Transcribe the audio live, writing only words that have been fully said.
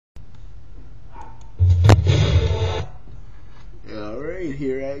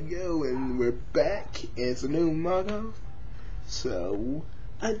here I go, and we're back. It's a new motto. So,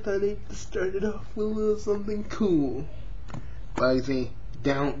 I thought I'd start it off with a little something cool. Bugsy,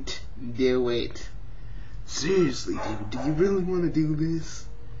 don't do it. Seriously, dude, do you really want to do this?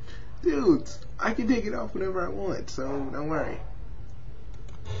 Dudes, I can take it off whenever I want, so don't worry.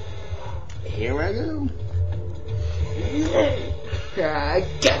 Here I go. I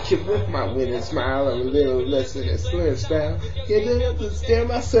got you with my winning smile. I'm a little less than a slur style. You don't understand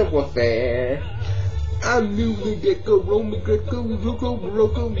my simple fare. I'm new to Gecko, Roman Greco,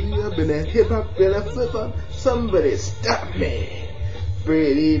 Rocco, I've been a hip hop and a flip hop. Somebody stop me.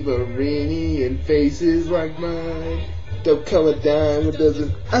 Pretty Barini and faces like mine. Don't come a dime, it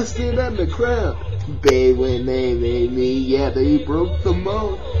doesn't. I stand out the crowd. Babe, when they made me, yeah, they broke the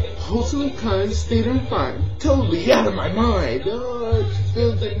mold. Wholesome kind, state and fine. Totally out of my mind. Oh,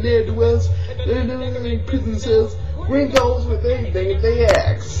 fills in near the wells. They're doing prison cells. Ring goes with anything if they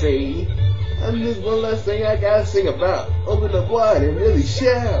ask. See, and there's one last thing I gotta sing about. Open up wide and really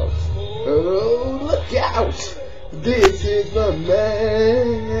shout. Oh, look out! This is my mask.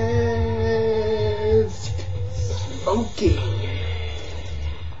 Okay.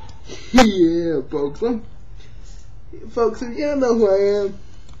 Yeah, folks. Folks, if y'all know who I am,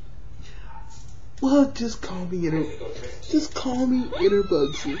 well, just call me Inner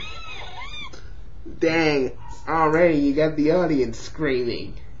Bugsy. Dang, already you got the audience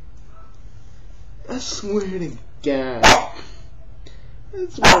screaming. I swear to God. I swear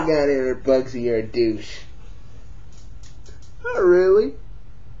to God, Inner Bugsy, you're a douche. Not really.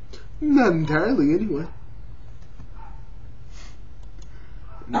 Not entirely, anyway.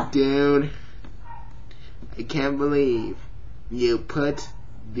 Dude, I can't believe you put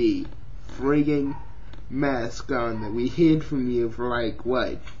the frigging mask on that we hid from you for like,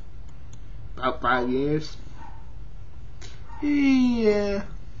 what? About 5 years? Yeah,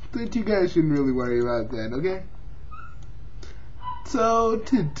 but you guys shouldn't really worry about that, okay? So,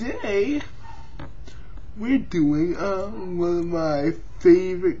 today, we're doing one of my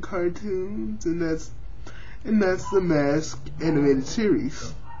favorite cartoons, and that's the Mask animated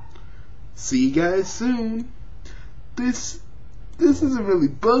series. See you guys soon. This isn't really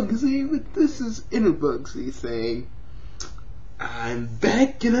Bugsy, but this is Inner Bugsy saying, I'm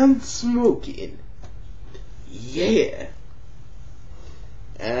back and I'm smoking. Yeah.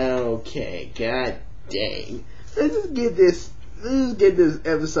 Okay, god dang. Let's just get this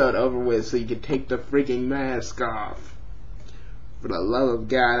episode over with so you can take the freaking mask off. For the love of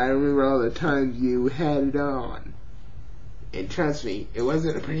God, I remember all the times you had it on. And trust me, it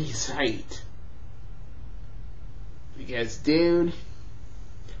wasn't a pretty sight. Because, dude,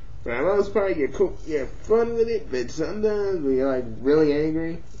 for the most part, you're cool, you're fun with it, but sometimes when you're like really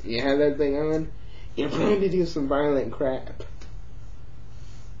angry, and you have that thing on, you're prone to do some violent crap.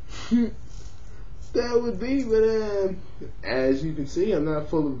 That would be, but as you can see, I'm not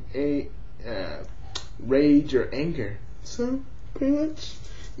full of rage or anger. So, pretty much,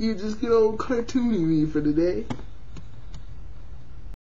 you just get old cartoony me for today.